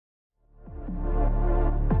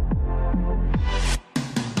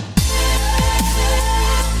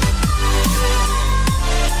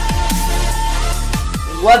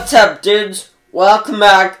What's up, dudes? Welcome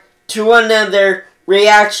back to another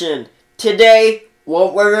reaction. Today,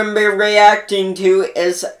 what we're going to be reacting to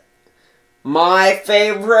is my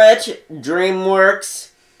favorite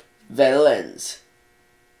Dreamworks villains.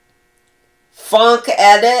 Phonk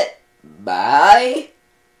edit by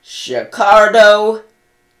Chicardo.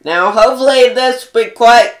 Now, hopefully this will be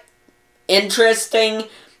quite interesting.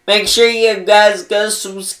 Make sure you guys go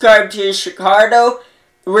subscribe to Chicardo.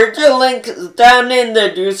 The original link is down in the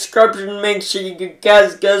description. Make sure you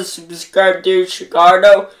guys go subscribe to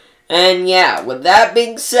Chicardo. And yeah, with that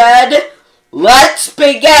being said, let's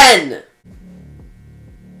begin!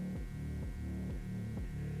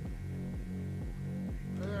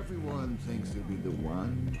 Everyone thinks they'll be the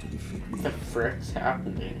one to defeat me. What the frick's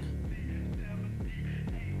happening?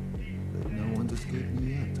 But no one's escaped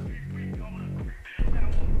me yet.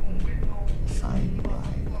 Sign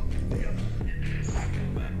right there.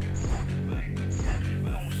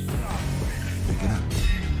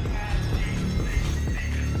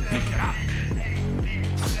 Pick it up. Pick it up.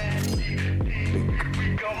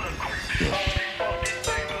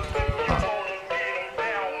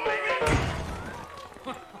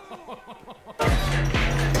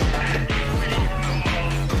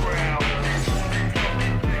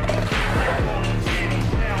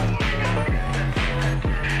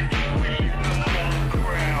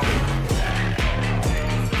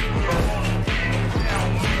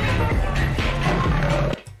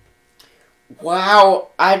 Wow,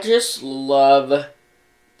 I just love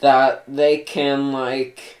that they can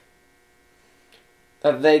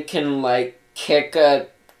kick a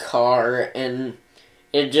car and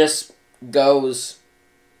it just goes.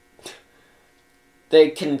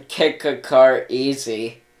 They can kick a car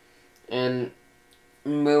easy and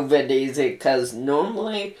move it easy because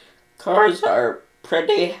normally cars are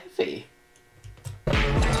pretty heavy.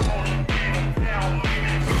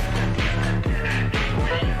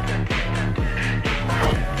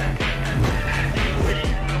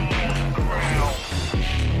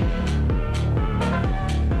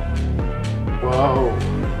 Whoa.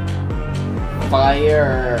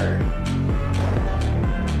 Fire.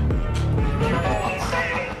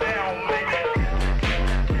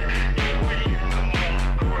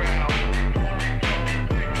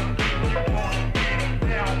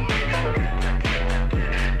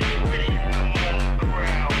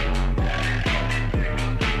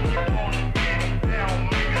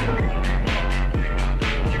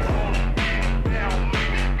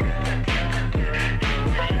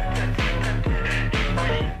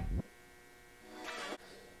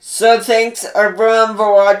 So thanks everyone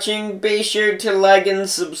for watching. Be sure to like and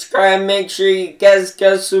subscribe. Make sure you guys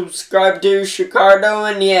go subscribe to Chicardo.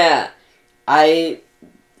 And yeah, I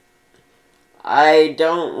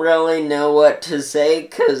don't really know what to say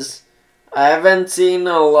because I haven't seen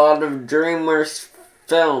a lot of Dreamworks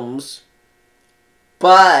films.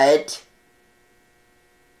 But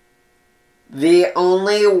the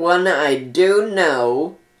only one I do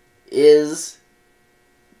know is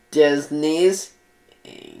Disney's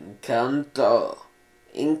Encanto.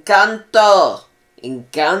 Encanto.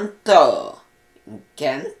 Encanto.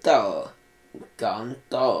 Encanto.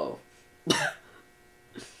 Encanto.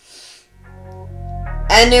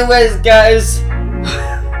 Anyways, guys.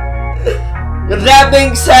 With that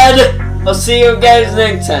being said, I'll see you guys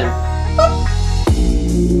next time.